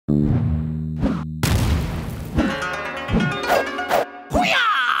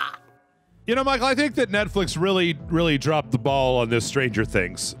You know, Michael, I think that Netflix really dropped the ball on this Stranger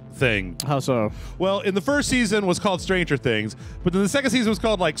Things thing. How so? Well, in the first season was called Stranger Things, but then the second season was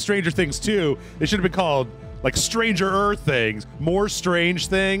called like Stranger Things 2. It should have been called like Stranger Things, More Strange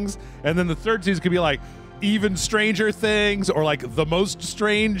Things, and then the third season could be like Even Stranger Things, or like The Most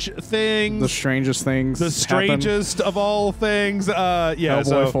Strange Things. The strangest things. The strangest of all things. Yeah, Hellboy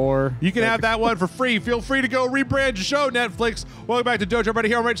so 4. You can have that one for free. Feel free to go rebrand your show, Netflix. Welcome back to Dojo. Everybody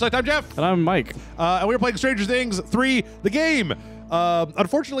here on Rage Light. I'm Jeff. And I'm Mike. And we're playing Stranger Things 3, the game.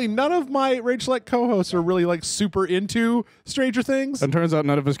 Unfortunately, none of my Rage Select co-hosts are really like super into Stranger Things. And turns out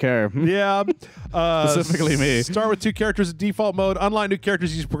none of us care. Yeah. Specifically me. Start with 2 characters in default mode. Unlock new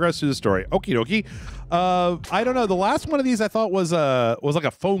characters as you progress through the story. Okie dokie. I don't know. The last one of these I thought was like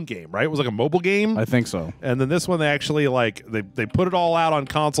a phone game, right? It was like a mobile game. I think so. And then this one they actually like they put it all out on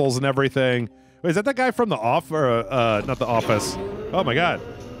consoles and everything. Wait, is that guy from the Off or not the Office? Oh my God!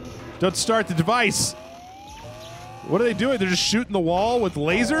 Don't start the device. What are they doing? They're just shooting the wall with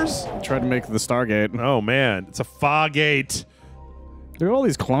lasers? Tried to make the Stargate. Oh man, it's a Fogate. There are all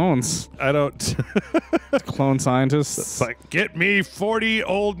these clones. I don't. Clone scientists. It's like, get me 40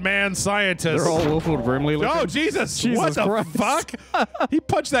 old man scientists. They're all Wilford Brimley looking. Oh, Jesus. Jesus What the Christ. fuck? He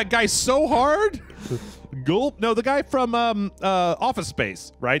punched that guy so hard. Gulp. No, the guy from Office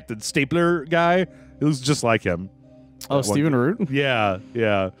Space, right? The stapler guy. It was just like him. Oh, Stephen Root? Yeah,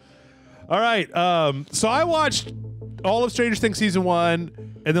 yeah. All right. So I watched all of Stranger Things season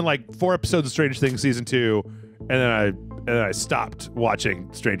 1, and then like 4 episodes of Stranger Things season 2, and then I stopped watching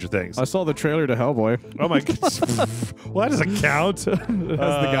Stranger Things. I saw the trailer to Hellboy. Oh my God. Well, that doesn't count. It has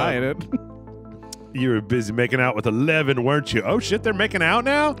the guy in it. You were busy making out with 11, weren't you? Oh shit, they're making out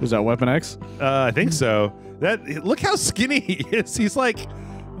now? Is that Weapon X? I think so. Look how skinny he is. He's like,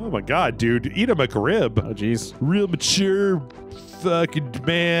 oh my God, dude, eat him a rib. Oh, jeez. Real mature fucking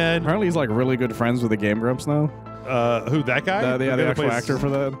man. Apparently he's like really good friends with the Game Grumps now. Who, that guy? The actual actor for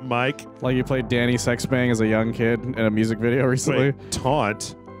that. Mike. Like he played Danny Sexbang as a young kid in a music video recently. Wait,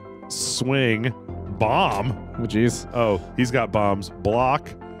 taunt, swing, bomb. Oh, jeez. Oh, he's got bombs. Block.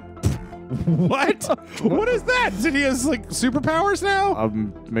 What? What is that? Did he has like superpowers now?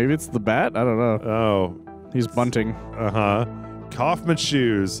 Maybe it's the bat? I don't know. Oh. He's bunting. Uh-huh. Kaufman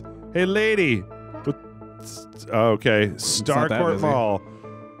shoes. Hey, lady. Okay. Starcourt Mall.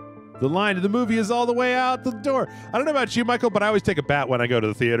 The line to the movie is all the way out the door. I don't know about you, Michael, but I always take a bat when I go to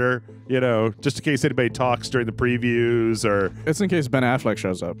the theater, you know, just in case anybody talks during the previews or... It's in case Ben Affleck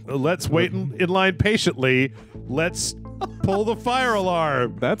shows up. Let's wait in line patiently. Let's pull the fire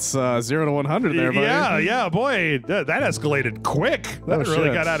alarm. That's 0 to 100 there, buddy. Yeah, boy, that escalated quick. That really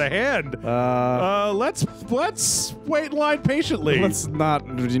got out of hand. Let's wait in line patiently. Let's not,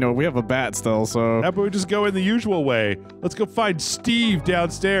 you know, we have a bat still, so... How about we just go in the usual way? Let's go find Steve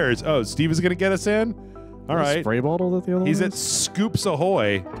downstairs. Oh, Steve is going to get us in? All right. Spray bottle that the other He's one at Scoops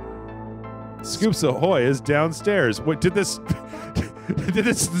Ahoy. Scoops Ahoy is downstairs. What, did this... Did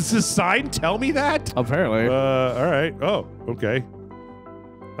this sign tell me that? Apparently. All right. Oh, okay.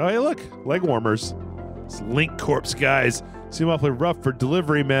 Oh, hey, look. Leg warmers. This Link Corpse guys seem awfully rough for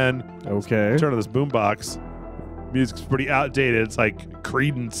delivery men. Okay. Turn on this boombox. Music's pretty outdated. It's like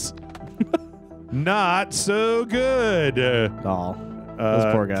Credence. Not so good. Oh,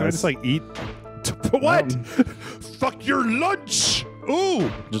 those poor guys. Can I just like eat? What? Fuck your lunch. Ooh.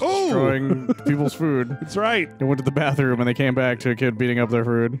 Just destroying people's food. That's right. They went to the bathroom and they came back to a kid beating up their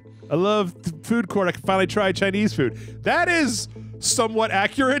food. I love the food court. I can finally try Chinese food. That is somewhat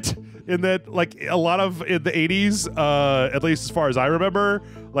accurate in that, like, a lot of in the 80s, at least as far as I remember,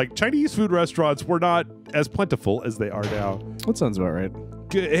 like, Chinese food restaurants were not as plentiful as they are now. That sounds about right.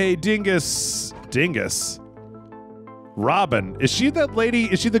 Hey, Dingus. Robin. Is she that lady?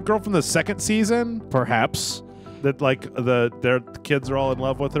 Is she the girl from the 2nd season? Perhaps. That, like, their kids are all in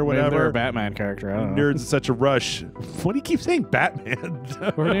love with her or whatever? Maybe they're a Batman character. I don't know. Nerds in such a rush. Why do you keep saying Batman?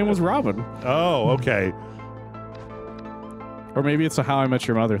 Her name was Robin. Oh, okay. Or maybe it's a How I Met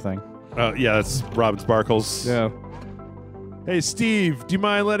Your Mother thing. Yeah, that's Robin Sparkles. Yeah. Hey, Steve, do you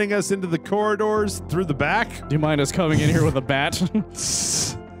mind letting us into the corridors through the back? Do you mind us coming in here with a bat?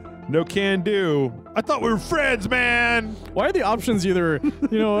 No can do. I thought we were friends, man. Why are the options either,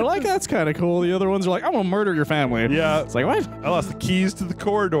 you know, like, that's kind of cool. The other ones are like, I'm going to murder your family. Yeah. It's like, what? I lost the keys to the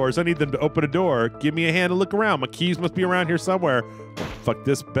corridors. I need them to open a door. Give me a hand to look around. My keys must be around here somewhere. Fuck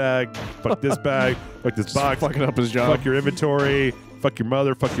this bag. Fuck this bag. Fuck this box. Fucking up his job. Fuck your inventory. Fuck your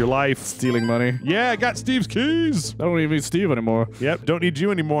mother. Fuck your life. Stealing money. Yeah, I got Steve's keys. I don't even need Steve anymore. Yep, don't need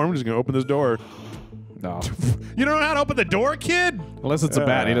you anymore. I'm just going to open this door. No. You don't know how to open the door, kid? Unless it's a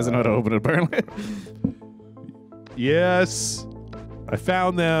bat. He doesn't know how to open it, apparently. Yes. I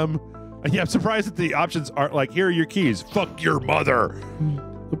found them. Yeah, I'm surprised that the options aren't like, here are your keys. Fuck your mother.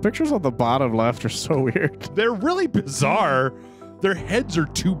 The pictures on the bottom left are so weird. They're really bizarre. Their heads are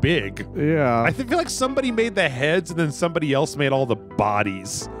too big. Yeah. I feel like somebody made the heads and then somebody else made all the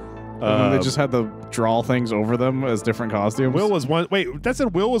bodies. And then they just had the draw things over them as different costumes. Will was one. Wait, that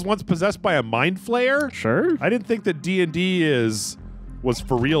said Will was once possessed by a mind flayer? Sure. I didn't think that D&D was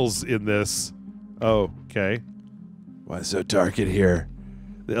for reals in this. Oh, okay. Why is it so dark in here?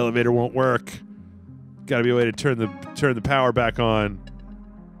 The elevator won't work. Gotta be a way to turn the power back on.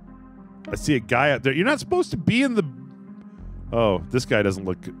 I see a guy up there. You're not supposed to be in the... Oh, this guy doesn't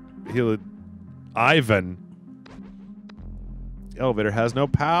look... Ivan. The elevator has no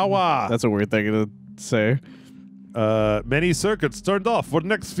power. That's a weird thing to say. Many circuits turned off for the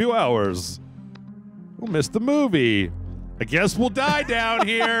next few hours. We'll miss the movie. I guess we'll die down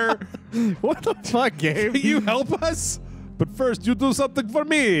here. What the fuck, Gabe? Can you help us? But first, you do something for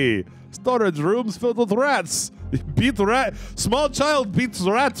me. Storage rooms filled with rats. Beat rat. Small child beats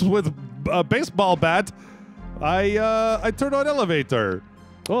rats with a baseball bat. I turn on elevator.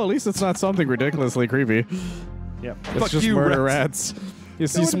 Well, at least it's not something ridiculously creepy. Yeah, it's fuck just you, murder rats. You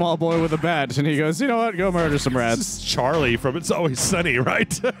see small boy with a bat, and he goes, you know what? Go murder some rats. This is Charlie from It's Always Sunny,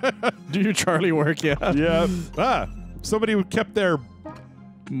 right? Do your Charlie work? Yeah. Yeah. Ah, somebody who kept their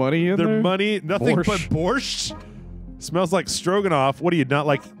money in there. Money, nothing Borscht. but borscht. Smells like stroganoff. What do you not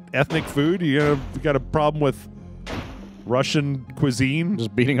like? Ethnic food? You got a problem with Russian cuisine?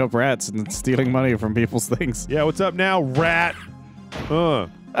 Just beating up rats and stealing money from people's things. Yeah, what's up now, rat? I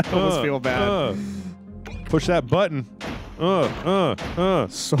almost feel bad. Push that button.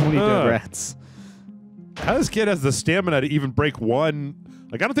 So many dead rats. How this kid has the stamina to even break one?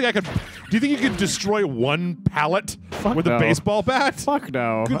 Like, I don't think I could. Do you think you could destroy one pallet with a baseball bat? Fuck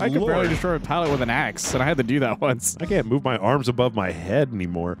no. Good I could barely Lord. destroy a pallet with an axe, and I had to do that once. I can't move my arms above my head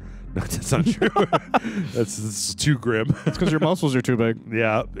anymore. No, that's not true. That's too grim. It's because your muscles are too big.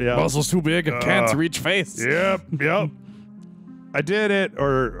 Yeah. Muscles too big and can't reach face. Yep. I did it.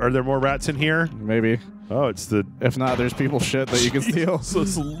 Or are there more rats in here? Maybe. Oh, it's the... If not, there's people's shit that you can steal. So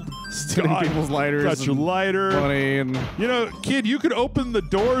it's Stealing people's lighters. Got your lighter. Money and... You know, kid, you could open the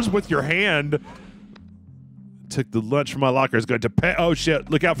doors with your hand. Took the lunch from my locker. Is going to pay... Oh, shit.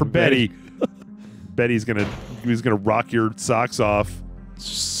 Look out for Betty. Betty's going to... He's going to rock your socks off.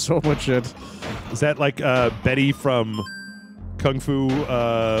 So much shit. Is that like Betty from Kung Fu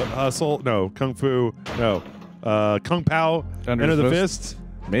Hustle? No. Kung Fu... No. Kung Pao. Enter the Fist?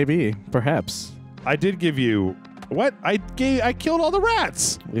 Maybe. Perhaps. I did give you... What? I killed all the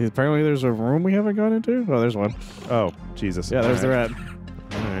rats. Apparently there's a room we haven't gone into. Oh, there's one. Oh, Jesus. Yeah, there's the rat.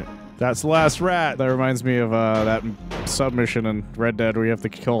 All right. That's the last rat. That reminds me of that submission in Red Dead where you have to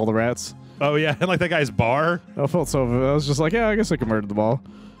kill all the rats. Oh, yeah. And like that guy's bar. I felt so... I was just like, yeah, I guess I can murder them all.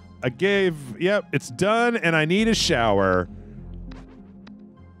 I gave... Yep, it's done, and I need a shower.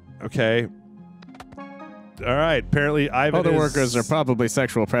 Okay. All right. Apparently, Ivan Other workers are probably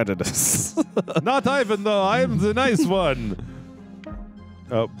sexual predators. Not Ivan, though. I am the nice one.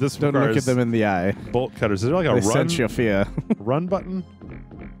 Oh, this Don't look at them in the eye. Bolt cutters. Is there like a They sense your fear. run button?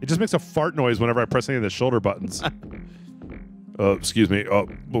 It just makes a fart noise whenever I press any of the shoulder buttons. Oh, excuse me. Oh,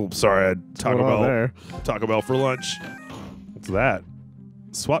 sorry. I had Taco Bell for lunch. What's that?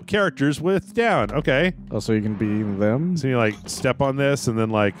 Swap characters with down. Okay. Oh, so you can be them? So you like step on this and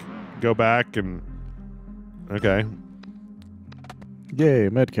then like go back and... Okay. Yay,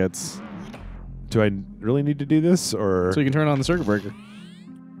 medkits. Do I really need to do this or... So you can turn on the circuit breaker.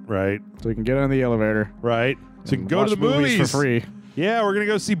 Right. So you can get on the elevator. Right. So you can go to the movies for free. Yeah, we're going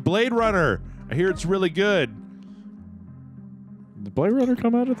to go see Blade Runner. I hear it's really good. Did Blade Runner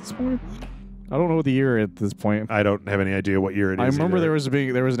come out at this point? I don't know the year at this point. I don't have any idea what year it is. I remember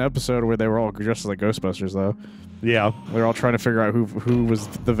either. there was an episode where they were all dressed like Ghostbusters, though. Yeah. They were all trying to figure out who was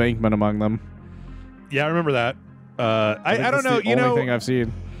the Venkman among them. Yeah, I remember that. I don't know. The only thing I've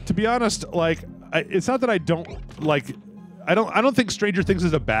seen. To be honest, like, it's not that I don't like. I don't think Stranger Things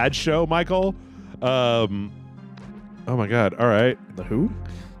is a bad show, Michael. Oh my God! All right. The who?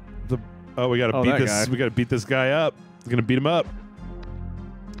 We gotta beat this. Guy. We gotta beat this guy up. We're gonna beat him up.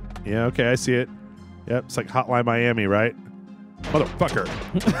 Yeah. Okay, I see it. Yep. It's like Hotline Miami, right? Motherfucker.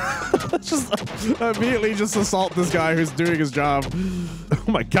 Just immediately just assault this guy who's doing his job.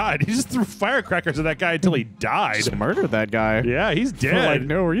 Oh my God, he just threw firecrackers at that guy until he died. Just murdered that guy. Yeah, he's dead. For like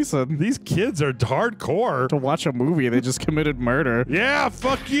no reason. These kids are hardcore. To watch a movie, they just committed murder. Yeah,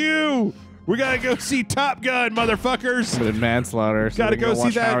 fuck you. We gotta go see Top Gun, motherfuckers. Committed manslaughter. So gotta go see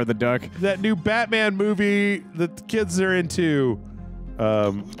that. Howard the Duck. That new Batman movie that the kids are into.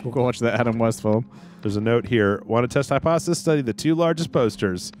 We'll go watch the Adam West film. There's a note here. Want to test hypothesis? Study the two largest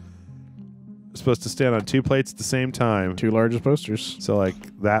posters. supposed to stand on 2 plates at the same time. 2 largest posters. So like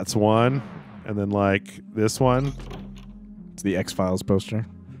that's one, and then like this one. It's the X-Files poster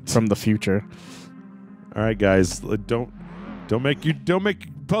from the future. All right, guys, don't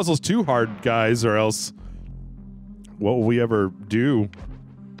make puzzles too hard, guys, or else what will we ever do?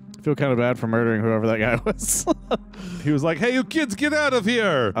 I feel kind of bad for murdering whoever that guy was. He was like, "Hey, you kids, get out of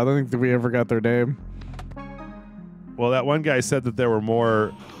here!" I don't think that we ever got their name. Well, that one guy said that there were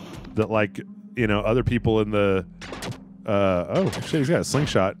more, that like, you know, other people in the. Oh shit, he's got a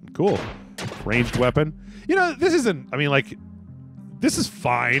slingshot. Cool, ranged weapon. You know, this isn't. I mean, like, this is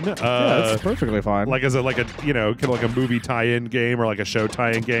fine. Yeah, it's perfectly fine. Like as a you know, kind of like a movie tie-in game or like a show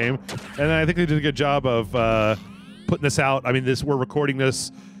tie-in game, and I think they did a good job of putting this out. I mean, we're recording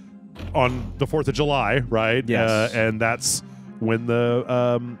this on the 4th of July, right? Yes. And that's when the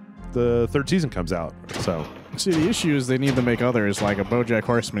 3rd season comes out. So see, the issue is they need to make others, like a BoJack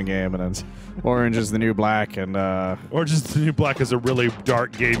Horseman game, and then Orange is the New Black, and Orange is the New Black is a really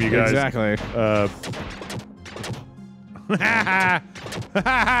dark game, you guys. Exactly.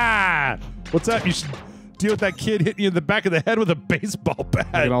 What's up? You should deal with that kid hitting you in the back of the head with a baseball bat.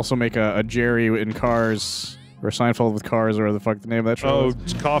 You can also make a Jerry in Cars, or Seinfeld with Cars, or whatever the fuck the name of that show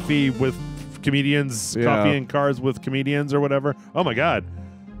is. Coffee with comedians. Yeah. Coffee and Cars with comedians or whatever. Oh my god.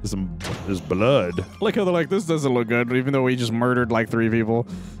 There's blood. Like how they're like, this doesn't look good, even though we just murdered like 3 people.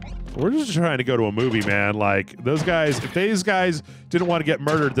 We're just trying to go to a movie, man. Like, those guys, if these guys didn't want to get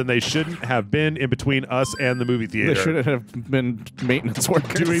murdered, then they shouldn't have been in between us and the movie theater. They shouldn't have been maintenance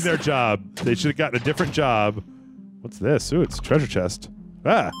workers. Doing their job. They should have gotten a different job. What's this? Ooh, it's a treasure chest.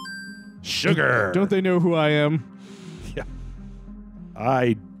 Ah. Sugar. Don't they know who I am? Yeah.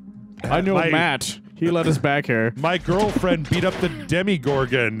 I know Matt. He let us back here. My girlfriend beat up the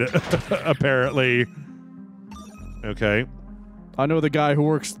Demigorgon, apparently. Okay. I know the guy who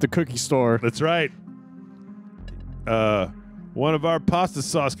works at the cookie store. That's right. One of our pasta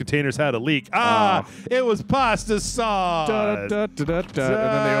sauce containers had a leak. It was pasta sauce. Da, da, da, da, da. And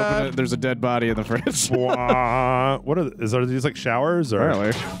then they open it. There's a dead body in the fridge. What are these like showers or?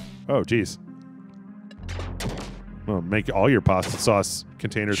 Apparently. Oh, jeez. Well, make all your pasta sauce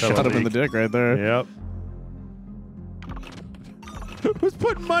containers have a leak. Shot him in the dick right there. Yep. Who's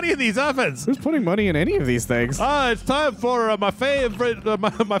putting money in these ovens? Who's putting money in any of these things? It's time for my favorite,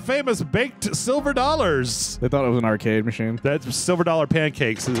 my famous baked silver dollars. They thought it was an arcade machine. That's silver dollar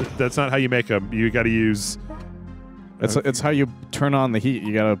pancakes. That's not how you make them. You got to use. It's how you turn on the heat.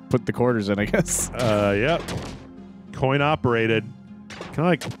 You got to put the quarters in, I guess. Yep. Coin operated. Kind of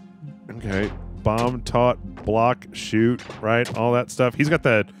like, okay, bomb, taught, block, shoot, right? All that stuff. He's got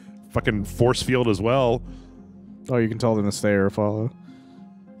that fucking force field as well. Oh, you can tell them to stay or follow.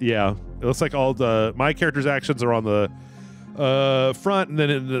 Yeah, it looks like all my character's actions are on the front, and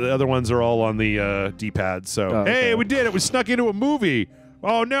then the other ones are all on the D-pad. So, okay. Hey, we did it! We snuck into a movie.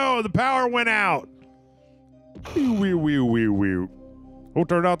 Oh no, the power went out. Who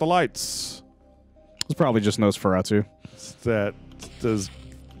turned out the lights? It's probably just Nosferatu. That does.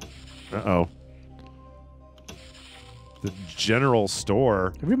 Uh-oh. The general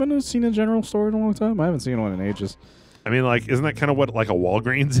store. Have you seen a general store in a long time? I haven't seen one in ages. I mean, like, isn't that kind of what like a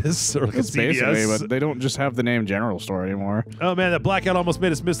Walgreens is, or like It's a CVS? basically, but they don't just have the name general store anymore. Oh man, that blackout almost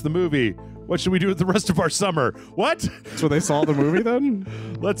made us miss the movie. What should we do with the rest of our summer? What? So they saw the movie then?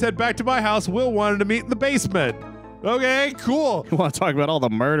 Let's head back to my house. Will wanted to meet in the basement. Okay, cool. You want to talk about all the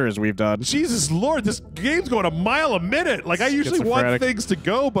murders we've done? Jesus Lord, this game's going a mile a minute. Like, I usually want things to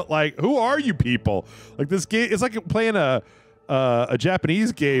go, but like, who are you people? Like, this game, it's like playing a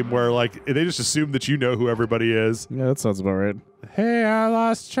Japanese game where like they just assume that you know who everybody is. Yeah, that sounds about right. Hey, I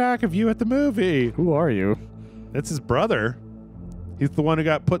lost track of you at the movie. Who are you? That's his brother. He's the one who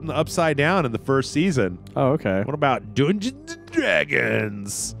got put in the Upside Down in the first season. Oh, okay. What about Dungeons and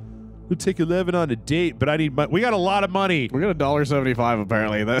Dragons? We'll take 11 on a date, but I need money. We got a lot of money. We got $1.75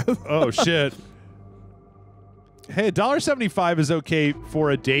 apparently. Oh, shit. Hey, $1.75 is okay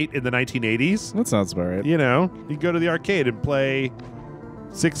for a date in the 1980s. That sounds about right. You know, you go to the arcade and play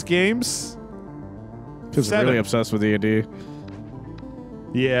 6 games. Because we're really obsessed with D&D.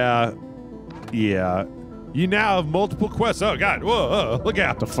 Yeah. Yeah. You now have multiple quests. Oh, God. Whoa, look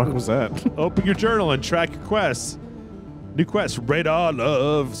out. What the fuck was that? Open your journal and track your quests. New quest, radar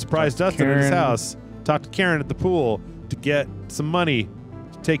love. Surprise Dustin at his house. Talk to Karen at the pool to get some money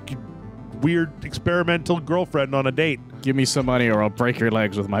to take your weird experimental girlfriend on a date. Give me some money or I'll break your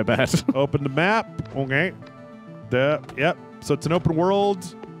legs with my bat. Open the map. Okay. Yep. So it's an open world.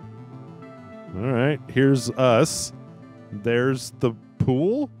 All right. Here's us. There's the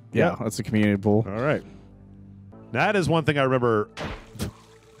pool. Yeah, Yep. that's a community pool. All right. That is one thing I remember.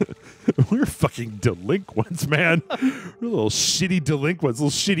 We're fucking delinquents, man. We're little shitty delinquents,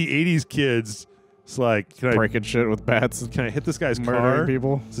 little shitty 80s kids. It's like, can breaking shit with bats. Can I hit this guy's car? Murdering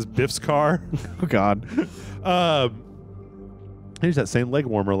people. This is Biff's car. Oh, God. Here's that same leg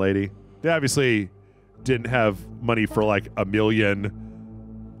warmer lady. They obviously didn't have money for like $1 million.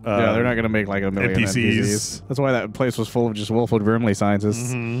 Yeah, they're not going to make like $1 million NPCs. That's why that place was full of just Wilford Brimley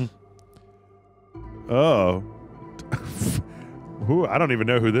scientists. Mm-hmm. Oh. I don't even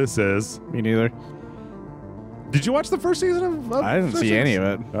know who this is. Me neither. Did you watch the first season of I didn't see any of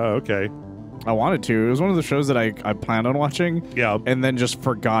it. Oh, okay. I wanted to. It was one of the shows that I planned on watching. Yeah. And then just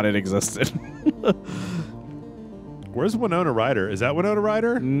forgot it existed. Where's Winona Ryder? Is that Winona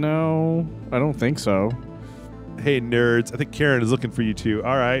Ryder? No, I don't think so. Hey, nerds. I think Karen is looking for you, too.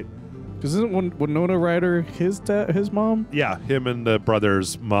 All right. Because isn't Winona Ryder his mom? Yeah, him and the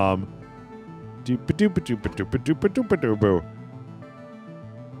brother's mom.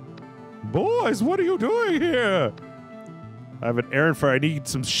 Boys, what are you doing here? I have an errand for. I need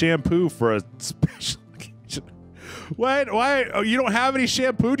some shampoo for a special occasion. What? Why? Oh, you don't have any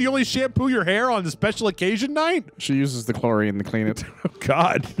shampoo? Do you only shampoo your hair on the special occasion night? She uses the chlorine to clean it. Oh,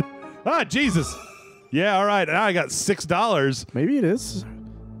 God. Ah, Jesus. Yeah, all right. Now I got $6. Maybe it is.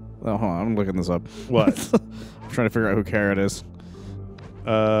 Oh, hold on. I'm looking this up. What? I'm trying to figure out who Carrot is.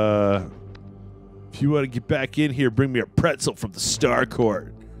 If you want to get back in here, bring me a pretzel from the Star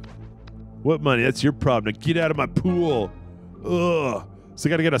Court. What money? That's your problem. Now get out of my pool. Ugh. So I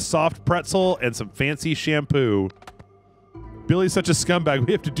got to get a soft pretzel and some fancy shampoo. Billy's such a scumbag.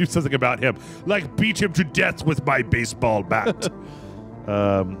 We have to do something about him. Like beat him to death with my baseball bat.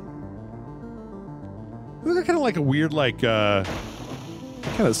 Kind of like a weird, like, kind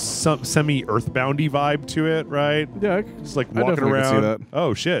of semi-earthboundy vibe to it, right? Yeah. It's like walking around. See that.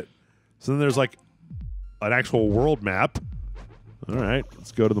 Oh, shit. So then there's like an actual world map. All right.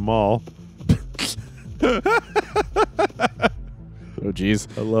 Let's go to the mall. Oh, geez.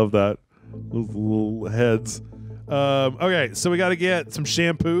 I love that. Those little heads. Okay, so we got to get some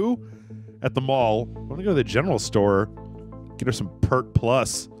shampoo at the mall. I want to go to the general store. Get her some Pert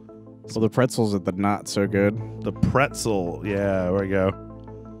Plus. Well, the pretzel's at the not so good. The pretzel. Yeah, there we go.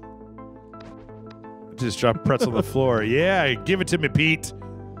 Just drop a pretzel on the floor. Yeah, give it to me, Pete.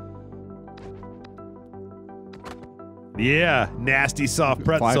 Yeah, nasty soft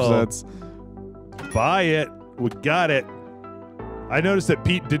pretzel. 5 cents. Buy it. We got it. I noticed that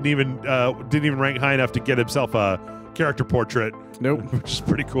Pete didn't even rank high enough to get himself a character portrait. Nope. Which is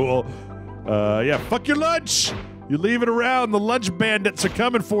pretty cool. Yeah, fuck your lunch. You leave it around. The lunch bandits are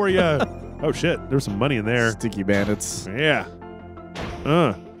coming for you. Oh shit, there's some money in there. Sticky bandits. Yeah.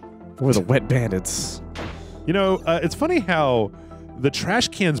 Or the wet bandits. You know, it's funny how the trash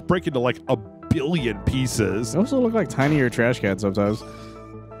cans break into like 1 billion pieces. They also look like tinier trash cans sometimes.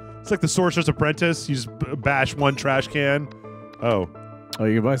 It's like the Sorcerer's Apprentice. You just bash one trash can. Oh,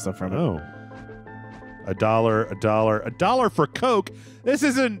 you can buy stuff from it. Oh. $1 for Coke. This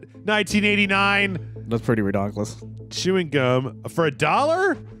isn't 1989. That's pretty ridiculous. Chewing gum for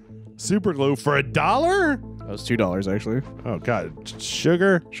 $1? Super glue for $1? That was $2 actually. Oh God,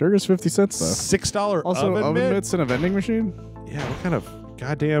 sugar. Sugar's 50 cents though. $6 also oven mitts and a vending machine. Yeah, what kind of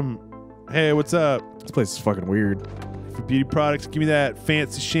goddamn? Hey, what's up? This place is fucking weird. For beauty products, give me that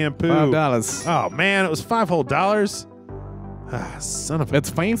fancy shampoo. $5. Oh man, it was $5 whole. Ah, son of a. It's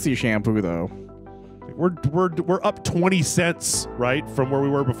fancy shampoo though. We're up 20 cents, right, from where we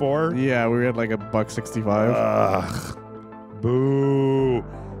were before. Yeah, we had like $1.65. Ugh. Boo.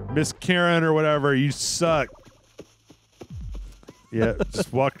 Miss Karen or whatever, you suck. Yeah,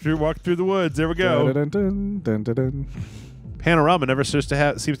 just walk through the woods. There we go. Dun, dun, dun, dun, dun. Panorama never seems to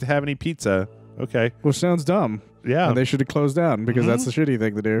have any pizza. Okay. Which sounds dumb. Yeah. And they should have closed down because that's the shitty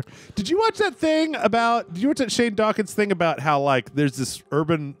thing to do. Did you watch that thing about, did you watch that Shane Dawkins thing about how, like, there's this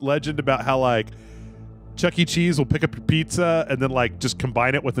urban legend about how, like, Chuck E. Cheese will pick up your pizza and then, like, just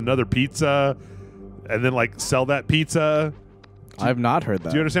combine it with another pizza and then, like, sell that pizza? I've not heard that.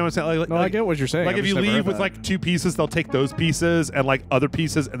 Do you understand what I'm saying? Like, no, I get what you're saying. Like, if you leave with, like, 2 pieces, they'll take those pieces and, like, other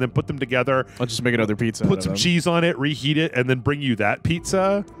pieces and then put them together. I'll just make another pizza. Put some cheese on it, reheat it, and then bring you that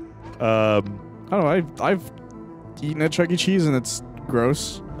pizza. I don't know. I've eaten at Chuck E. Cheese and it's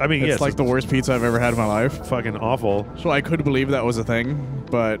gross. I mean, it's like the worst pizza I've ever had in my life. Fucking awful. So I could believe that was a thing,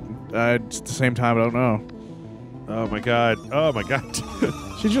 but at the same time, I don't know. Oh my god. Oh my god.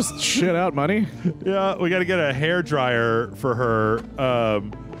 She just shit out money. Yeah, we got to get a hair dryer for her. I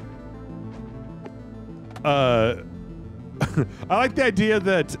like the idea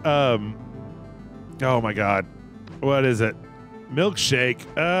that oh my god. What is it? Milkshake.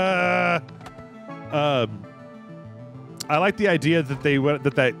 I like the idea that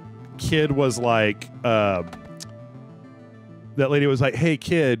that kid was like, that lady was like, "Hey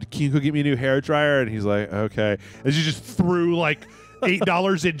kid, can you go get me a new hairdryer?" And he's like, "Okay." And she just threw like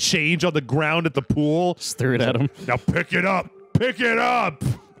 $8 in change on the ground at the pool. Just threw it at him. Now pick it up. Pick it up.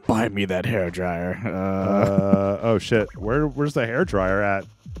 Buy me that hairdryer. Oh shit. Where's the hairdryer at?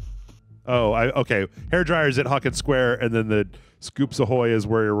 Oh, okay. Hairdryer's at Hawkins Square, and then the Scoops Ahoy is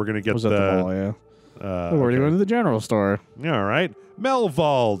where we're gonna get was at the mall, yeah. We're already going to the general store. Yeah, all right.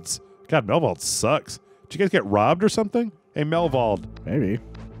 Melvald's. God, Melvald's sucks. Did you guys get robbed or something? Hey, Melvald. Maybe.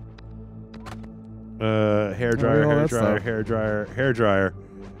 Hairdryer.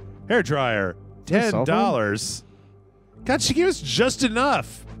 $10. God, she gave us just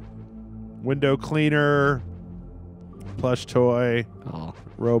enough. Window cleaner, plush toy,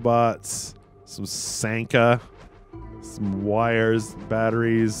 robots, some Sanka, some wires,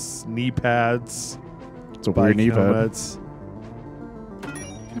 batteries, knee pads. It's a weird knee pad.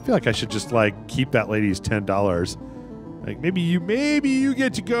 I feel like I should just like keep that lady's $10. Like maybe you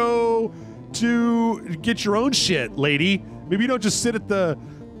get to go to get your own shit, lady. Maybe you don't just sit at the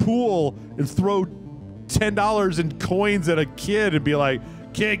pool and throw $10 in coins at a kid and be like,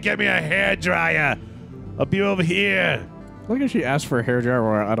 "Kid, get me a hairdryer. I'll be over here." Look at she asked for a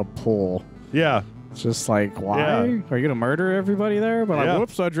hairdryer at a pool. Yeah. It's just like, why? Yeah. Are you going to murder everybody there? But like,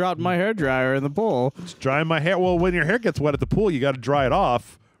 whoops, I dropped my hairdryer in the pool. It's drying my hair. Well, when your hair gets wet at the pool, you got to dry it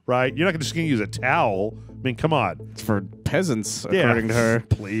off, right? You're not just going to use a towel. I mean, come on. It's for peasants, according to her.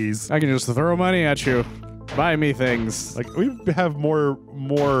 Please. I can just throw money at you. Buy me things. Like, we have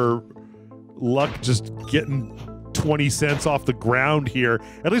more luck just getting 20 cents off the ground here.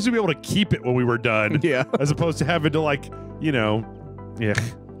 At least we'd be able to keep it when we were done. Yeah. As opposed to having to, like, yeah.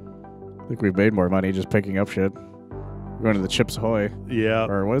 I think we've made more money just picking up shit. We're going to the Chips Ahoy. Yeah.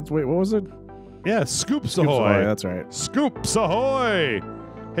 Or what was it? Yeah, Scoops Ahoy. That's right. Scoops Ahoy.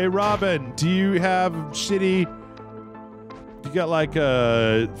 Hey, Robin, do you have you got like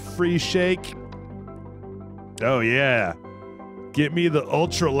a free shake? Oh, yeah. Get me the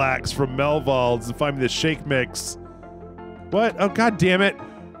Ultra Lax from Melvald's and find me the shake mix. What? Oh, God damn it.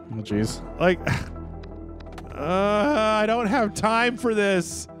 Oh, jeez. Like, I don't have time for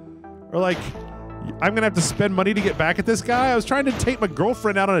this. Or like, I'm going to have to spend money to get back at this guy. I was trying to take my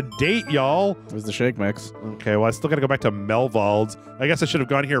girlfriend out on a date, y'all. Where's the shake mix? Okay, well, I still got to go back to Melvald's. I guess I should have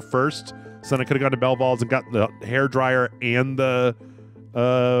gone here first. So then I could have gone to Melvald's and got the hairdryer and the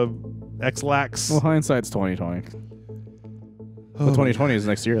X-Lax. Well, hindsight's 2020. Well, 2020 is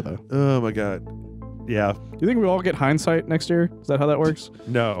next year, though. Oh, my God. Yeah. Do you think we all get hindsight next year? Is that how that works?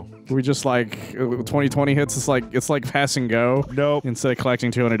 No. We just like 2020 hits. It's like pass and go. Nope. Instead of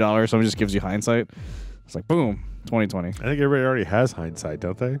collecting $200, someone just gives you hindsight. It's like boom, 2020. I think everybody already has hindsight,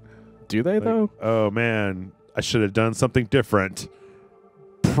 don't they? Do they though? Oh man, I should have done something different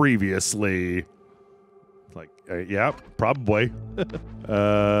previously. Like, yeah, probably.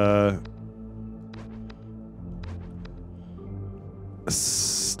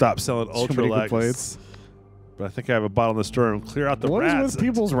 Stop selling Ultralex. But I think I have a bottle in the store and clear out the rats. What is with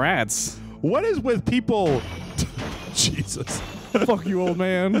people's rats? What is with people? Jesus. Fuck you, old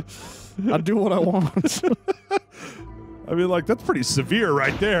man. I do what I want. I mean, like, that's pretty severe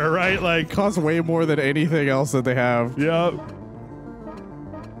right there, right? Like, costs way more than anything else that they have. Yeah.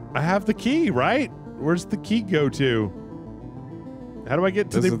 I have the key, right? Where's the key go to? How do I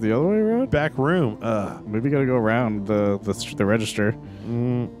get to the other way around? Back room? Maybe you gotta go around the register.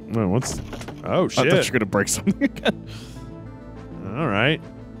 No, what's? Oh shit! I thought you were gonna break something again. All right.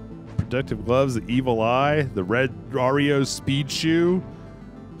 Protective gloves, the evil eye, the red Ario speed shoe,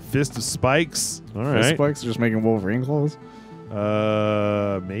 fist of spikes. All right. Fist spikes are just making Wolverine clothes.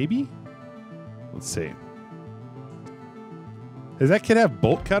 Maybe. Let's see. Does that kid have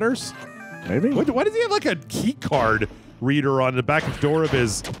bolt cutters? Maybe. Why does he have like a key card reader on the back door of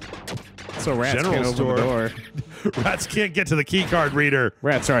his so rats general can't store? Open the door. Rats can't get to the key card reader.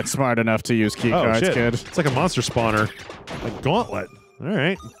 Rats aren't smart enough to use key cards, shit. kid. It's like a monster spawner. Like Gauntlet. All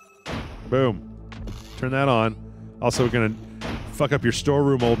right. Boom. Turn that on. Also gonna fuck up your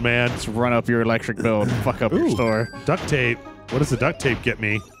storeroom, old man. Just run up your electric bill and fuck up your store. Duct tape. What does the duct tape get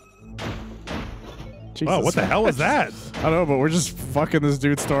me? Jesus, oh, what the hell was that? I don't know, but we're just fucking this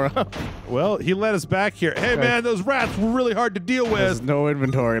dude's store up. Well, he let us back here. Hey, man, those rats were really hard to deal with. There's no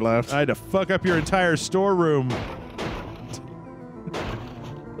inventory left. I had to fuck up your entire storeroom.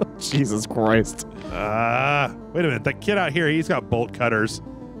 Jesus Christ. Wait a minute. That kid out here, he's got bolt cutters.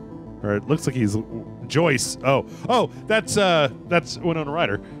 Or it looks like he's Joyce. Oh, that's Winona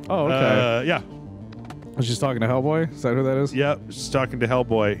Ryder. Oh, okay. Yeah. Was she talking to Hellboy? Is that who that is? Yep, she's talking to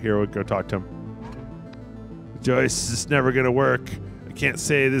Hellboy. Here, we'll go talk to him. Joyce, it's never gonna work. I can't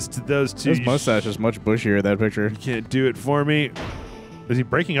say this to those two. His mustache is much bushier in that picture. You can't do it for me. Is he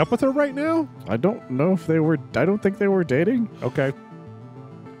breaking up with her right now? I don't know if they were. I don't think they were dating. Okay.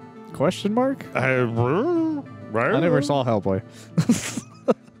 Question mark? I never saw Hellboy.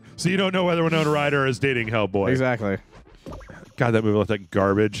 So you don't know whether Winona Ryder is dating Hellboy. Exactly. God, that movie looked like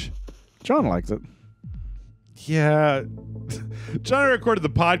garbage. John likes it. Yeah. John recorded the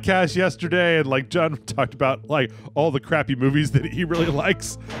podcast yesterday, and like John talked about like all the crappy movies that he really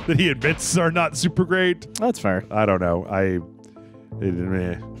likes that he admits are not super great. That's fair. I don't know.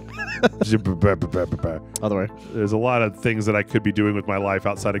 Other way. There's a lot of things that I could be doing with my life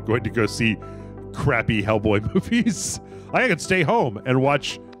outside of going to go see crappy Hellboy movies. I could stay home and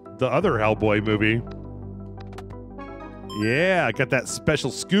watch the other Hellboy movie. Yeah, I got that special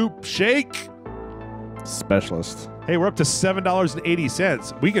scoop shake. Specialist. Hey, we're up to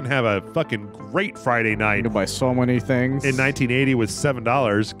 $7.80. We can have a fucking great Friday night. You can buy so many things. In 1980 with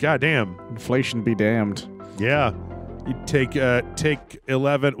 $7. God damn. Inflation be damned. Yeah. You take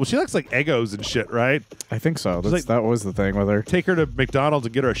 11. Well, she likes like Eggos and shit, right? I think so. Like, that was the thing with her. Take her to McDonald's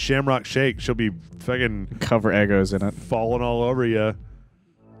and get her a Shamrock Shake. She'll be fucking cover Eggos in it, falling all over you.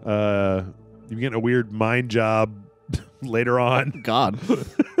 You're getting a weird mind job later on. God.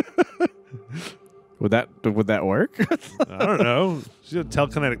 Would that work? I don't know. She had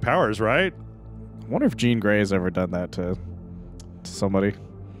telekinetic powers, right? I wonder if Jean Grey's ever done that to somebody.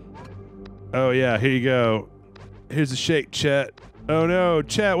 Oh yeah, here you go. Here's a shake, Chet. Oh no,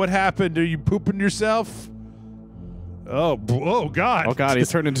 Chet, what happened? Are you pooping yourself? Oh God. Oh God, he's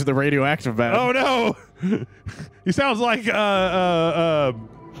turned into the radioactive man. Oh no. He sounds like oh.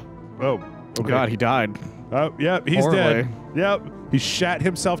 Okay. Oh God, he died. Oh, yep, he's Horribly. dead. Yep. He shat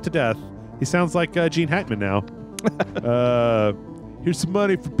himself to death. He sounds like Gene Hackman now. Here's some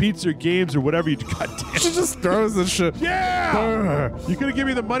money for pizza or games or whatever you goddamn. She just throws this shit. Yeah! You could have given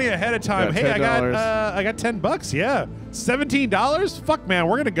me the money ahead of time. Yeah, hey, I got $10. Yeah. $17? Fuck man,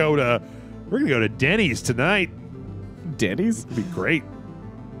 we're gonna go to Denny's tonight. Denny's? It'd be great.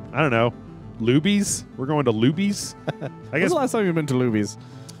 I don't know. Luby's? We're going to Luby's? I guess When's the last time you've been to Luby's?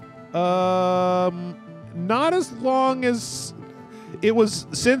 Not as long as it was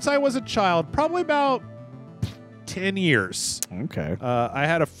since I was a child, probably about 10 years. Okay. I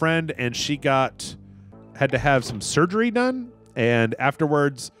had a friend and she had to have some surgery done, and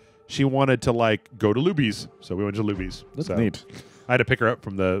afterwards she wanted to like go to Luby's, so we went to Luby's. That's so neat. I had to pick her up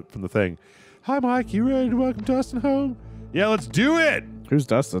from the thing. Hi Mike, you ready to welcome Dustin home? Yeah, let's do it. Who's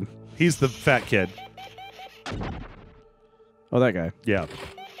Dustin? He's the fat kid. Oh, that guy. Yeah.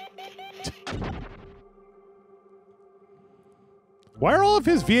 Why are all of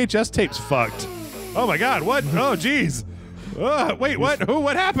his VHS tapes fucked? Oh my God! What? Oh jeez! Wait, what? Who?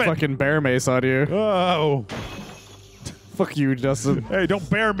 What happened? Fucking bear mace on you. Oh! Fuck you, Dustin. Hey, don't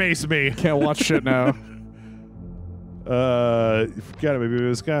bear mace me. Can't watch shit now. You forgot maybe it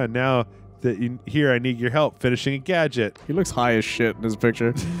was gone. Now that you here, I need your help finishing a gadget. He looks high as shit in his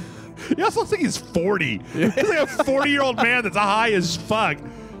picture. He also looks like he's 40. Yeah. He's like a 40-year-old man that's high as fuck.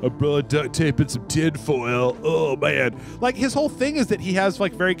 I brought duct tape and some tinfoil. Oh man! Like his whole thing is that he has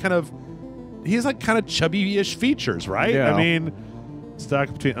like very kind of, he's like kind of chubby-ish features, right? Yeah. I mean,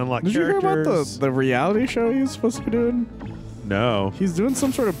 stuck between unlocked Did characters. you hear about the reality show he's supposed to be doing? No. He's doing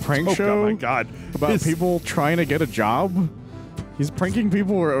some sort of prank show. Oh my God! About people trying to get a job. He's pranking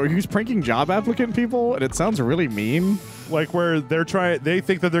people, or he's pranking job applicant people, and it sounds really mean. Like where they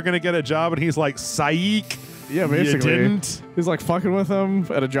think that they're gonna get a job, and he's like, "Psych." Yeah, basically. You didn't? He's like fucking with them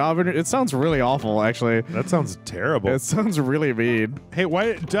at a job interview. It sounds really awful, actually. That sounds terrible. It sounds really mean. Hey,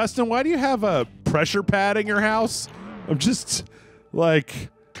 Dustin, why do you have a pressure pad in your house? I'm just like...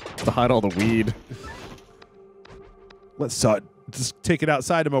 To hide all the weed. Let's just take it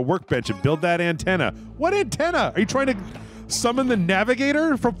outside to my workbench and build that antenna. What antenna? Are you trying to summon the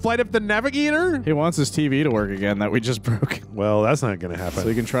Navigator from Flight of the Navigator? He wants his TV to work again that we just broke. Well, that's not going to happen. So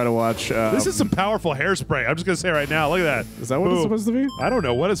you can try to watch... this is some powerful hairspray. I'm just going to say right now. Look at that. Is that what it's supposed to be? I don't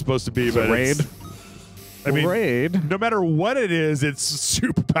know what it's supposed to be, but Raid? I mean, Raid? No matter what it is, it's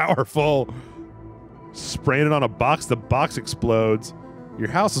super powerful. Spraying it on a box, the box explodes. Your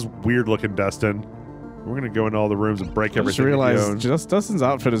house is weird looking, Dustin. We're going to go into all the rooms and break everything. I just realized Dustin's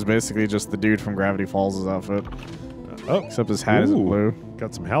outfit is basically just the dude from Gravity Falls' outfit. Oh, except his hat isn't blue.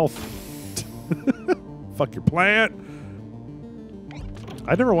 Got some health. Fuck your plant.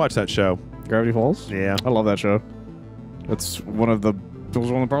 I never watched that show. Gravity Falls? Yeah, I love that show. It's probably one of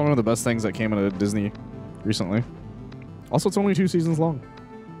the best things that came into Disney recently. Also, it's only 2 seasons long.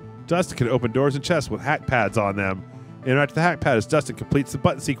 Dustin can open doors and chests with hack pads on them. Interact with the hack pad as Dustin completes the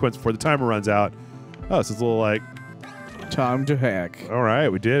button sequence before the timer runs out. Oh, so it's a little like Time to hack. All right,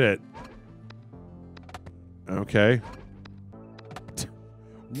 we did it. Okay.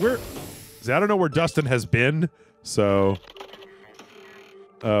 See, I don't know where Dustin has been, so...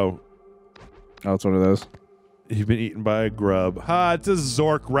 Oh. Oh, it's one of those. You've been eaten by a grub. Ha, it's a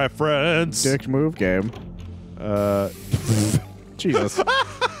Zork reference. Dick move game. Jesus.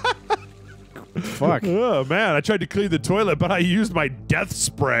 Fuck. Oh, man, I tried to clean the toilet, but I used my death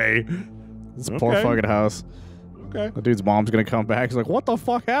spray. This poor fucking house. Okay. The dude's mom's gonna come back. He's like, "What the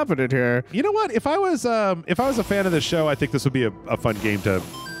fuck happened in here?" You know what? If I was a fan of this show, I think this would be a fun game to...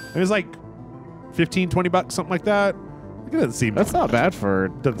 It was like $15-20, something like that. It doesn't seem... That's not bad for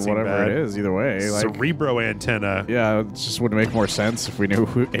whatever bad. it is, either way. Like, Cerebro antenna. yeah, it just would make more sense if we knew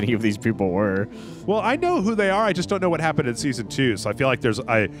who any of these people were. Well, I know who they are. I just don't know what happened in season 2. So I feel like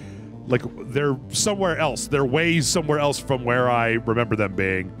they're somewhere else. They're way somewhere else from where I remember them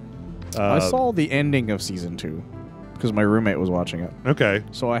being. I saw the ending of season 2 because my roommate was watching it. Okay.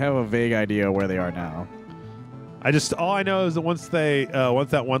 So I have a vague idea where they are now. All I know is that once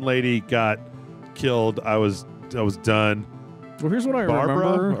that one lady got killed, I was done. Well, here's what I Barbara,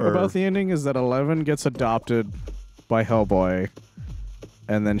 remember about the ending is that 11 gets adopted by Hellboy,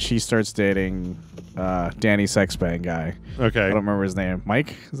 and then she starts dating Danny Sexbang guy. Okay. I don't remember his name.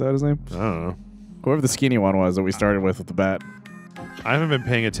 Mike? Is that his name? I don't know. Whoever the skinny one was that we started with the bat. I haven't been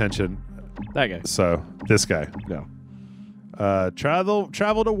paying attention. That guy. So this guy. No. Travel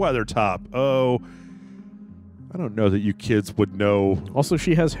to Weathertop. Oh, I don't know that you kids would know. Also,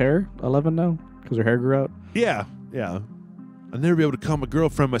 she has hair, 11 now, because her hair grew out. Yeah. I'll never be able to call my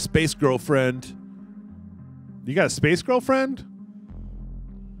girlfriend my space girlfriend. You got a space girlfriend?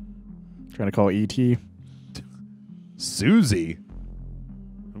 Trying to call E.T. Susie.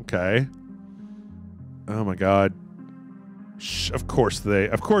 Okay. Oh my God. Of course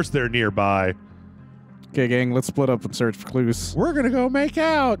they're nearby. Okay, gang, let's split up and search for clues. We're gonna go make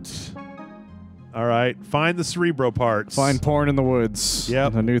out. All right, find the Cerebro parts. Find porn in the woods.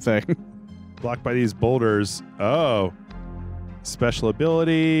 Yep. A new thing. Blocked by these boulders. Oh. Special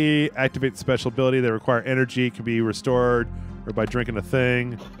ability. Activate the special ability. They require energy. Can be restored or by drinking a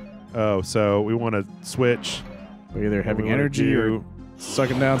thing. Oh, so we want to switch. We're either having energy or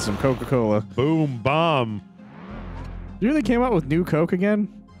sucking down some Coca-Cola. Boom, bomb. You know they came out with new Coke again?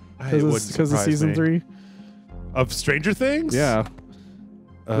 Because of season 3? Of Stranger Things? Yeah.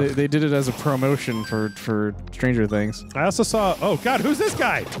 They did it as a promotion for Stranger Things. I also saw... Oh, God, who's this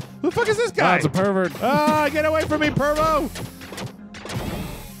guy? Who the fuck is this guy? Oh, it's a pervert. Ah, get away from me, pervo!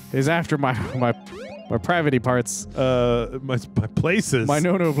 He's after my private parts. My places. My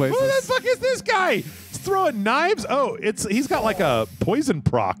no-no places. Who the fuck is this guy? He's throwing knives? Oh, he's got like a poison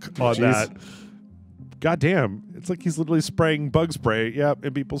proc on that. God damn. It's like he's literally spraying bug spray,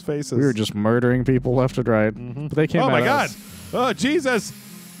 in people's faces. We were just murdering people left and right. Mm-hmm. But they came Oh my at God. us. Oh, Jesus.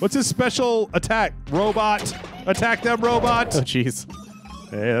 What's his special attack? Robot. Attack them, robot. Oh, jeez.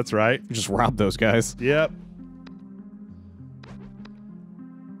 Hey, that's right. We just robbed those guys. Yep.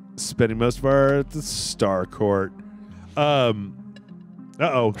 Spending most of our at the Star Court.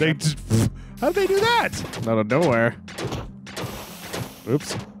 Uh-oh. They just, how did they do that? Out of nowhere.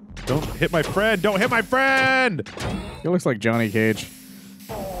 Oops. Don't hit my friend. Don't hit my friend. He looks like Johnny Cage.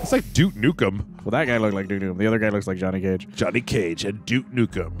 It's like Duke Nukem. Well, that guy looked like Duke Nukem. The other guy looks like Johnny Cage. Johnny Cage and Duke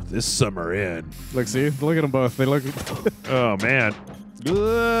Nukem this summer in. Look, see? Look at them both. They look... Oh, man.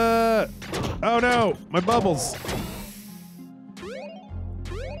 Oh, no. My bubbles.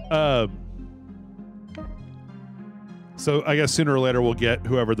 So I guess sooner or later we'll get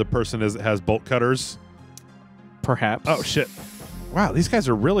whoever the person is that has bolt cutters. Perhaps. Oh, shit. Wow, these guys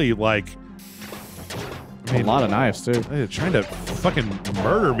are really, like... A lot of knives, too. They're trying to fucking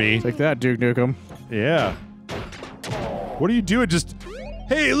murder me. Take that, Duke Nukem. Yeah. What are you doing? Just...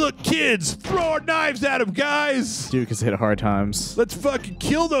 Hey, look, kids! Throw our knives at them, guys! Duke has hit hard times. Let's fucking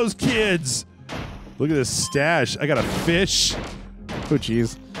kill those kids! Look at this stash. I got a fish. Oh,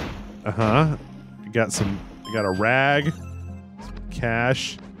 jeez. Uh-huh. I got a rag. Some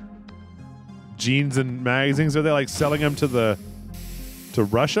cash. Jeans and magazines. Are they like selling them to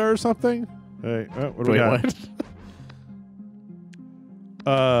Russia or something? Hey, what do we got?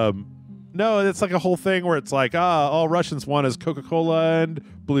 What? No, it's like a whole thing where it's like, all Russians want is Coca-Cola and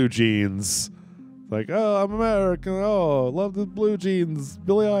blue jeans. Like, oh, I'm American. Oh, love the blue jeans.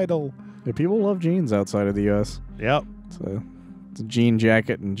 Billy Idol. Yeah, people love jeans outside of the U.S. Yep. It's a jean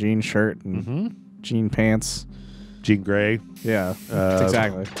jacket and jean shirt and jean pants. Jean Grey. Yeah,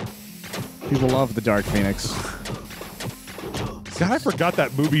 exactly. People love the Dark Phoenix. God, I forgot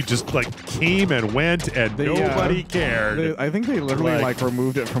that movie just like came and went and nobody cared. I think they literally like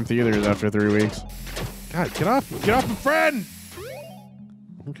removed it from theaters after 3 weeks. God, get off my friend.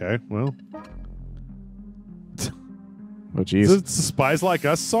 Okay, well. Oh, jeez. Is it the Spies Like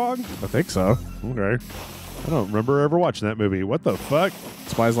Us song? I think so. Okay. I don't remember ever watching that movie. What the fuck?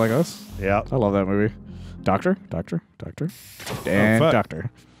 Spies Like Us? Yeah. I love that movie. Doctor. And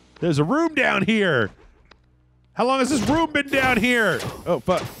Doctor. There's a room down here. How long has this room been down here? Oh,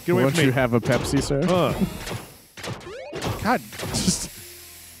 fuck. Get away Won't from me. you have a Pepsi, sir? God,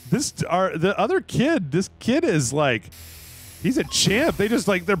 just the other kid. This kid is like, he's a champ. They just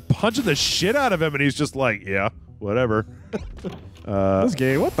like they're punching the shit out of him, and he's just like, yeah, whatever. This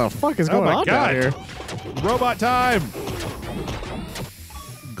game. What the fuck is going on down here? Robot time.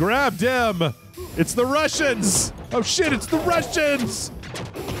 Grab them. It's the Russians. Oh shit! It's the Russians.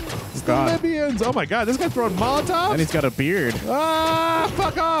 It's the Libyans. Oh my god! This guy's throwing Molotovs. And he's got a beard. Ah!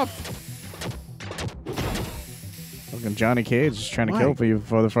 Fuck off! Fucking Johnny Cage is trying to kill you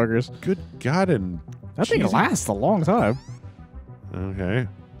motherfuckers. Good God, and that thing lasts a long time. Okay.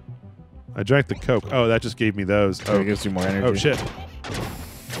 I drank the Coke. Oh, that just gave me those. Oh, it gives you more energy. Oh shit!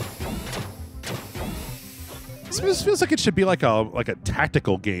 This feels like it should be like a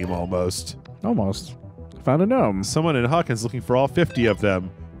tactical game almost. Almost. Found a gnome. Someone in Hawkins looking for all 50 of them.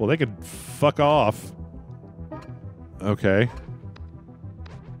 Well, they can fuck off. Okay.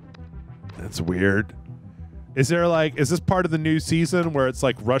 That's weird. Is this part of the new season where it's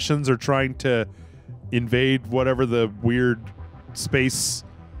like Russians are trying to invade whatever the weird space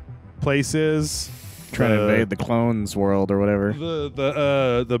place is? Trying to invade the clones world or whatever.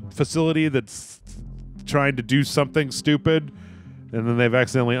 The facility that's trying to do something stupid, and then they've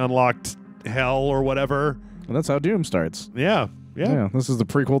accidentally unlocked hell or whatever. And that's how Doom starts. Yeah. This is the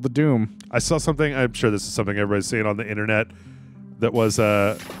prequel to Doom. I saw something, I'm sure this is something everybody's seeing on the internet, that was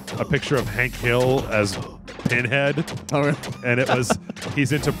a picture of Hank Hill as Pinhead. Oh, really? And it was,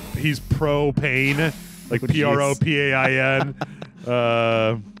 he's pro-pain, like P-R-O-P-A-I-N.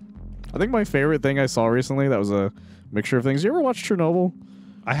 I think my favorite thing I saw recently that was a mixture of things. You ever watch Chernobyl?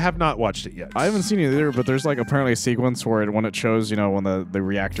 I have not watched it yet. I haven't seen it either, but there's like apparently a sequence where when it shows, when the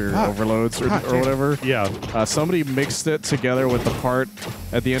reactor overloads or whatever. Yeah. Somebody mixed it together with the part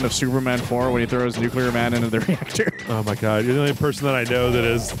at the end of Superman 4 when he throws Nuclear Man into the reactor. Oh my god, you're the only person that I know that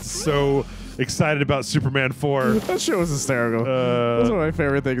is so excited about Superman 4. That show was hysterical. That's one of my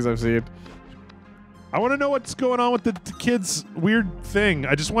favorite things I've seen. I want to know what's going on with the kid's weird thing.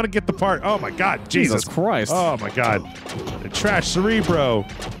 I just want to get the part. Oh my god, Jesus Christ. Oh my god. Trash Cerebro.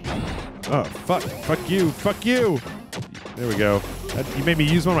 Oh, fuck you. There we go. You made me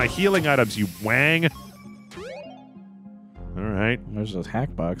use one of my healing items, you wang. All right. There's this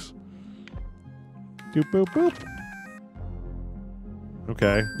hack box. Doop, boop, boop.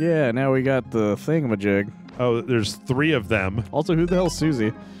 Okay. Yeah, now we got the thingamajig. Oh, there's 3 of them. Also, who the hell's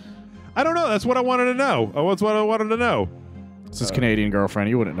Susie? I don't know. That's what I wanted to know. Oh, that's what I wanted to know. It's his Canadian girlfriend.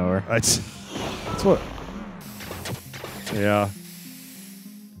 You wouldn't know her. That's what. Yeah.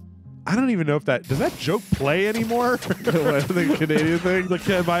 I don't even know if does that joke play anymore? The Canadian thing?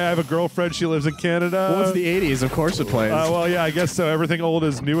 I have a girlfriend. She lives in Canada. Well, it's the 80s. Of course it plays. Well, yeah, I guess so. Everything old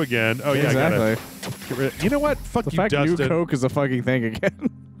is new again. Oh, yeah, exactly. You know what? Fuck the you, fact Dustin. New Coke is a fucking thing again.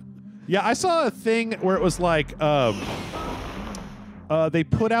 Yeah, I saw a thing where it was like, they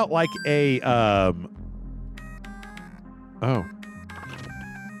put out like a,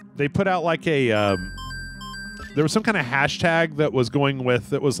 they put out like a, there was some kind of hashtag that was going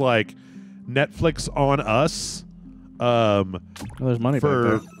with, it was like Netflix on us. There's money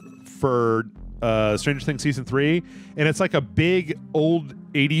for Stranger Things Season 3. And it's like a big old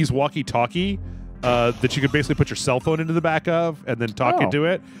 80s walkie-talkie that you could basically put your cell phone into the back of and then talk into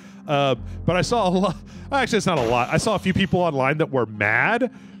it. But I saw a lot. Actually, it's not a lot. I saw a few people online that were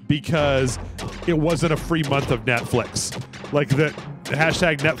mad because it wasn't a free month of Netflix. Like the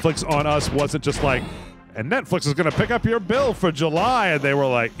hashtag Netflix on us wasn't just like, and Netflix is going to pick up your bill for July. And they were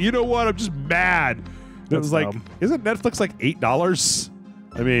like, you know what? I'm just mad. It was like, isn't Netflix like $8?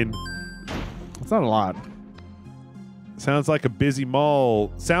 I mean, it's not a lot. Sounds like a busy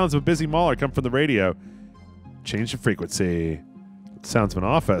mall. Sounds of a busy mall are come from the radio. Change the frequency. Sounds of an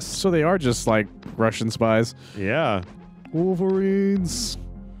office. So they are just like Russian spies. Yeah. Wolverines.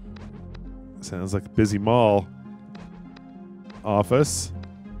 Sounds like a busy mall. Office.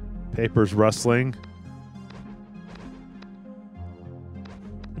 Papers rustling.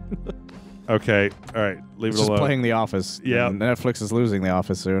 Okay. All right. Leave it alone. Just playing The Office. Yeah. Netflix is losing The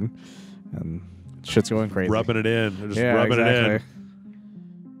Office soon. And shit's going crazy. Rubbing it in. They're just rubbing it in.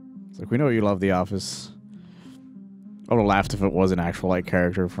 It's like, we know you love The Office. I would have laughed if it was an actual like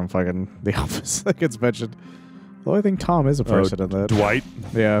character from fucking The Office that gets mentioned. Though I think Tom is a person in that. Dwight?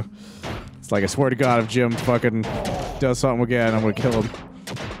 Yeah. It's like, I swear to God, if Jim fucking does something again, I'm gonna kill him.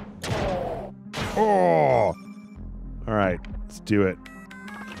 Oh! All right, let's do it.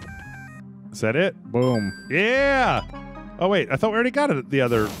 Is that it? Boom. Yeah! Oh, wait, I thought we already got it, the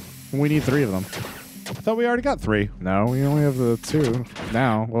other... We need 3 of them. I thought we already got 3. No, we only have the 2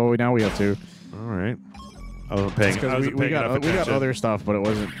 now. Well, now we have 2. All right. I wasn't paying, we got other stuff, but it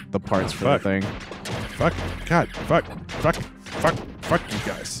wasn't the parts for the thing. Fuck. God. Fuck you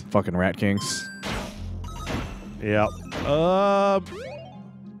guys. Fucking Rat Kings. Yeah.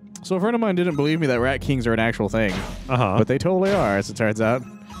 So a friend of mine didn't believe me that Rat Kings are an actual thing. Uh-huh. But they totally are, as it turns out.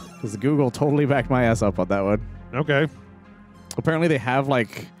 Because Google totally backed my ass up on that one. Okay. Apparently they have,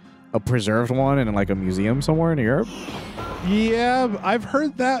 like, a preserved one in, like, a museum somewhere in Europe. Yeah, I've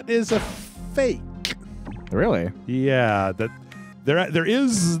heard that is a fake. Really? Yeah, that there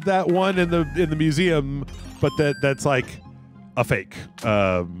is that one in the museum, but that's like a fake.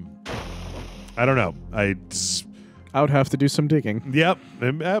 I don't know. I would have to do some digging. Yep.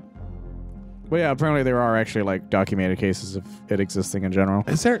 But yeah, apparently there are actually like documented cases of it existing in general.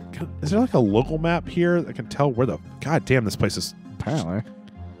 Is there like a local map here that can tell where the god damn this place is? Apparently.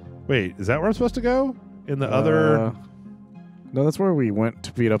 Wait, is that where I'm supposed to go? In the other? No, that's where we went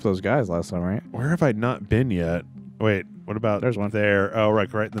to beat up those guys last time, right? Where have I not been yet? Wait, what about There's one there? Oh,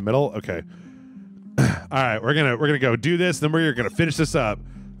 right in the middle. Okay. All right, we're gonna go do this. Then we're gonna finish this up.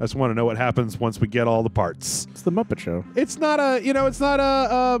 I just want to know what happens once we get all the parts. It's the Muppet Show. It's not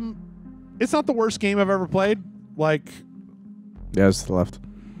the worst game I've ever played. Like, yeah, it's to the left.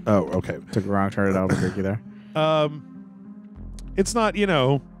 Oh, okay. Took a wrong turn at Albuquerque there. It's not,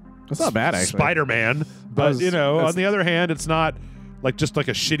 it's not bad actually. Spider-Man, but on the other hand, it's not like just like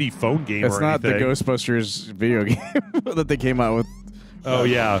a shitty phone game. It's or not anything. the Ghostbusters video game that they came out with. Oh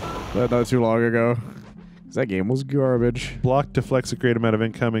yeah, not too long ago. That game was garbage. Block deflects a great amount of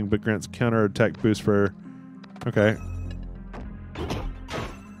incoming, but grants counter attack boost for. Okay.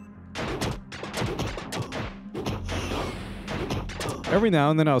 Every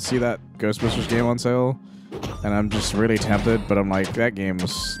now and then I'll see that Ghostbusters game on sale, and I'm just really tempted, but I'm like, that game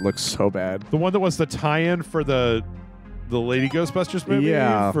looks so bad. The one that was the tie-in for the Lady Ghostbusters movie?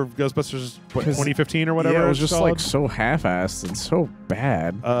 Yeah. For Ghostbusters, what, 2015 or whatever? Yeah, it was just called? like so half-assed and so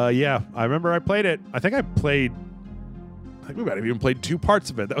bad. Yeah, I remember I played it. I think we might have even played 2 parts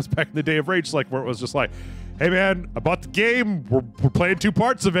of it. That was back in the day of Rage, like where it was just like, hey man, I bought the game. We're playing 2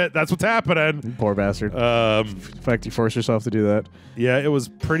 parts of it. That's what's happening. You poor bastard. In fact, you forced yourself to do that. Yeah, it was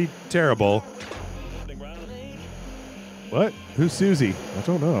pretty terrible. What? Who's Susie? I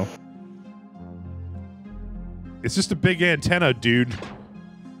don't know. It's just a big antenna, dude.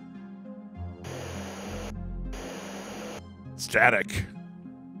 Static.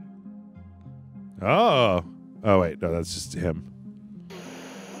 Oh. Oh, wait. No, that's just him.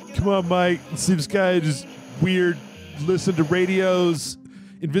 Come on, Mike. Let's see this guy just weird, listen to radios,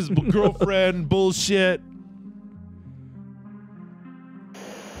 invisible girlfriend, bullshit.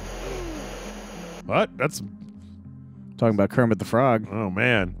 What? That's... Talking about Kermit the Frog. Oh,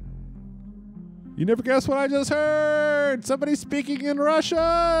 man. You never guess what I just heard. Somebody speaking in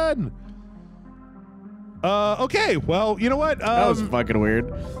Russian. Okay. Well, you know what? That was fucking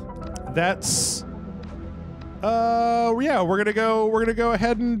weird. That's... yeah, we're gonna go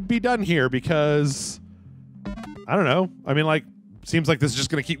ahead and be done here because I don't know. I mean, like, seems like this is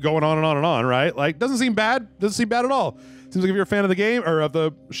just gonna keep going on and on and on, right? Like, doesn't seem bad. Doesn't seem bad at all. Seems like if you're a fan of the game or of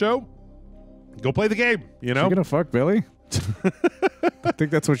the show, go play the game. You know, you gonna fuck Billy? I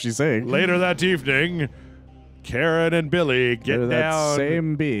think that's what she's saying. Later that evening, Karen and Billy get down. That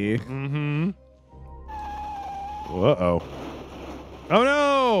same bee. Mm-hmm. Uh-oh. Oh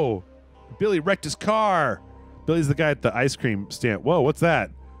no! Billy wrecked his car. Billy's the guy at the ice cream stand. Whoa, what's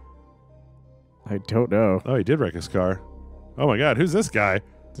that? I don't know. Oh, he did wreck his car. Oh my god, who's this guy?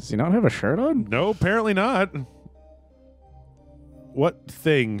 Does he not have a shirt on? No, apparently not. What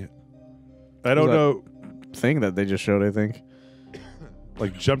thing? I don't know. Thing that they just showed, I think.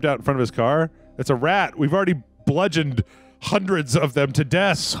 Like jumped out in front of his car? It's a rat. We've already bludgeoned hundreds of them to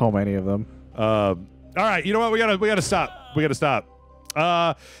death. So many of them. All right, you know what? We gotta stop. We gotta stop.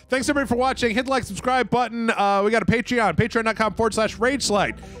 Thanks everybody for watching. Hit the like, subscribe button. We got a Patreon,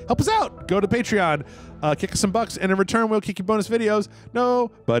 patreon.com/RageSlide. Help us out. Go to Patreon, kick us some bucks, and in return, we'll kick you bonus videos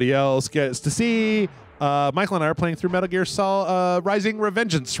nobody else gets to see. Michael and I are playing through Metal Gear Solid Rising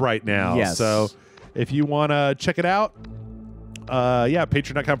Revengeance right now. Yes. So if you want to check it out, yeah,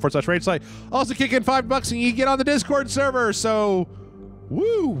 patreon.com/RageSlide. Also kick in $5 and you get on the Discord server. So,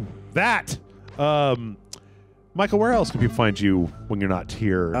 woo, that. Michael, where else can people find you when you're not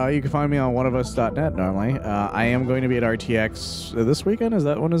here? You can find me on oneofus.net normally. I am going to be at RTX this weekend. Is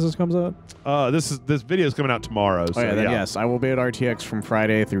that when this comes out? This video is coming out tomorrow. So then yes, I will be at RTX from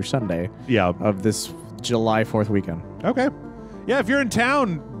Friday through Sunday. Yeah. Of this July 4th weekend. Okay. Yeah, if you're in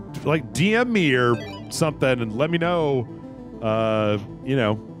town, like DM me or something and let me know. You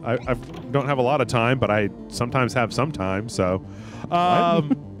know, I don't have a lot of time, but I sometimes have some time. So,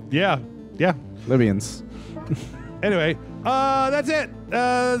 yeah. Libyans. Anyway, that's it.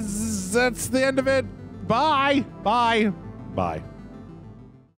 That's the end of it. Bye.